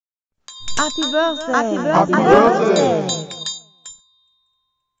Happy birthday! Happy birthday!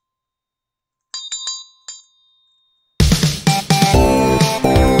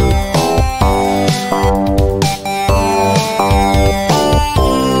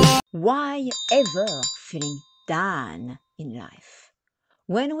 Why ever feeling down in life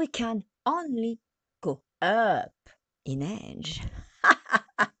when we can only go up in age?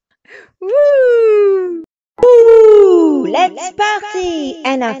 Woo! Woo! Let's party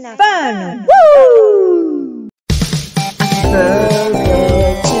and have fun! Woo! Happy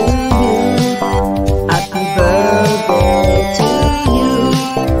birthday to you. Happy birthday to you.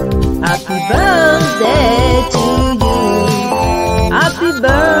 Happy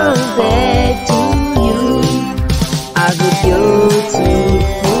birthday to you. Have a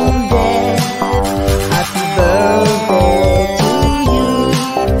beautiful day. Happy birthday to you.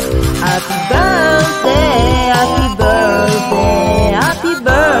 Happy birthday, happy birthday, happy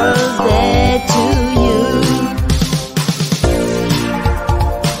birthday to you.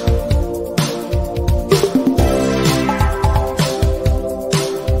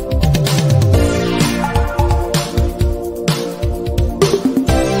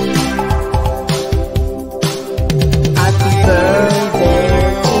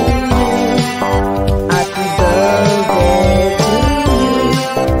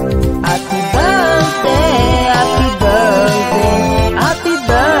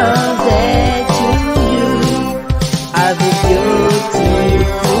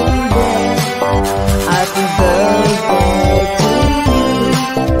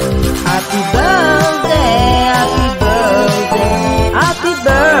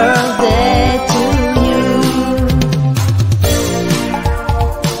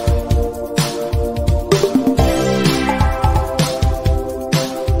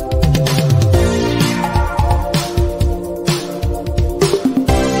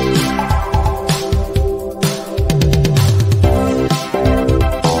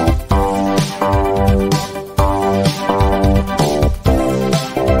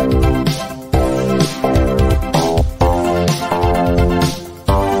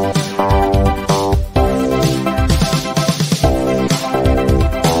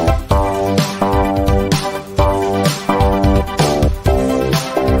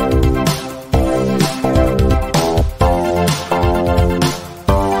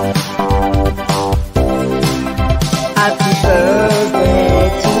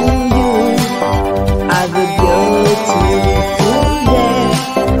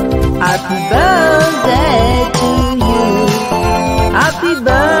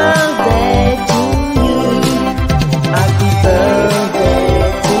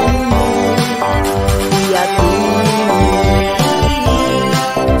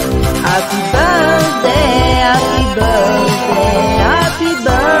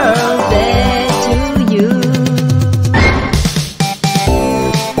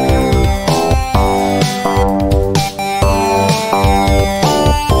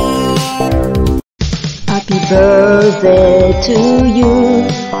 Birthday to you,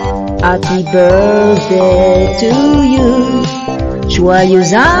 happy birthday to you,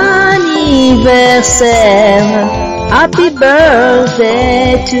 joyeux anniversaire, happy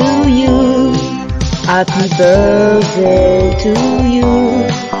birthday to you, happy birthday to you,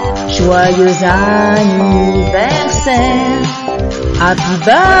 joyeux anniversaire, happy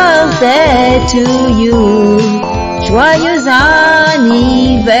birthday to you, joyeux anniversaire.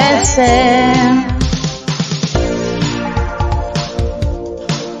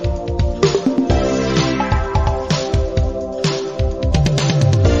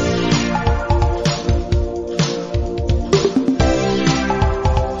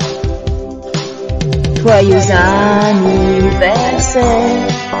 Joyeux anniversaire,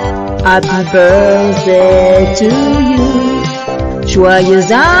 happy birthday to you.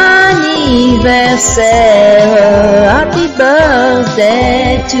 Joyeux anniversaire, happy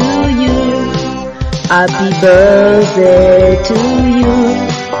birthday to you. Happy birthday to you.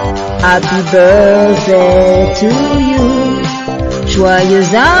 Happy birthday to you.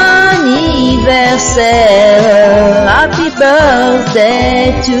 Joyeux anniversaire, happy birthday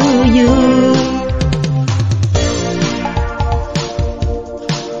to you.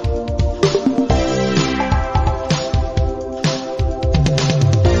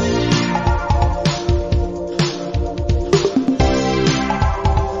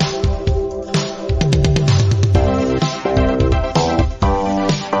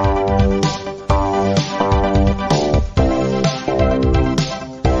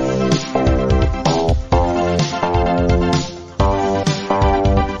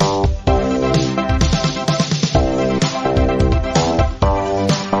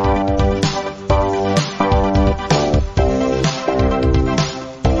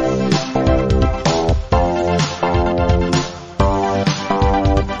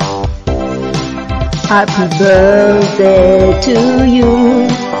 Happy birthday to you.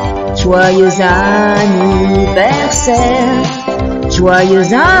 Joyeux anniversaire.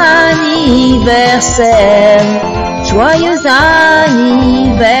 Joyeux anniversaire. Joyeux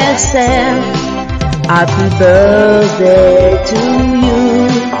anniversaire. Happy birthday to you.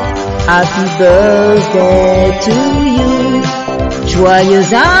 Happy birthday to you.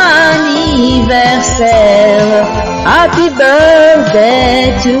 Joyeux anniversaire. Happy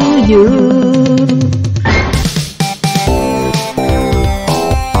birthday to you.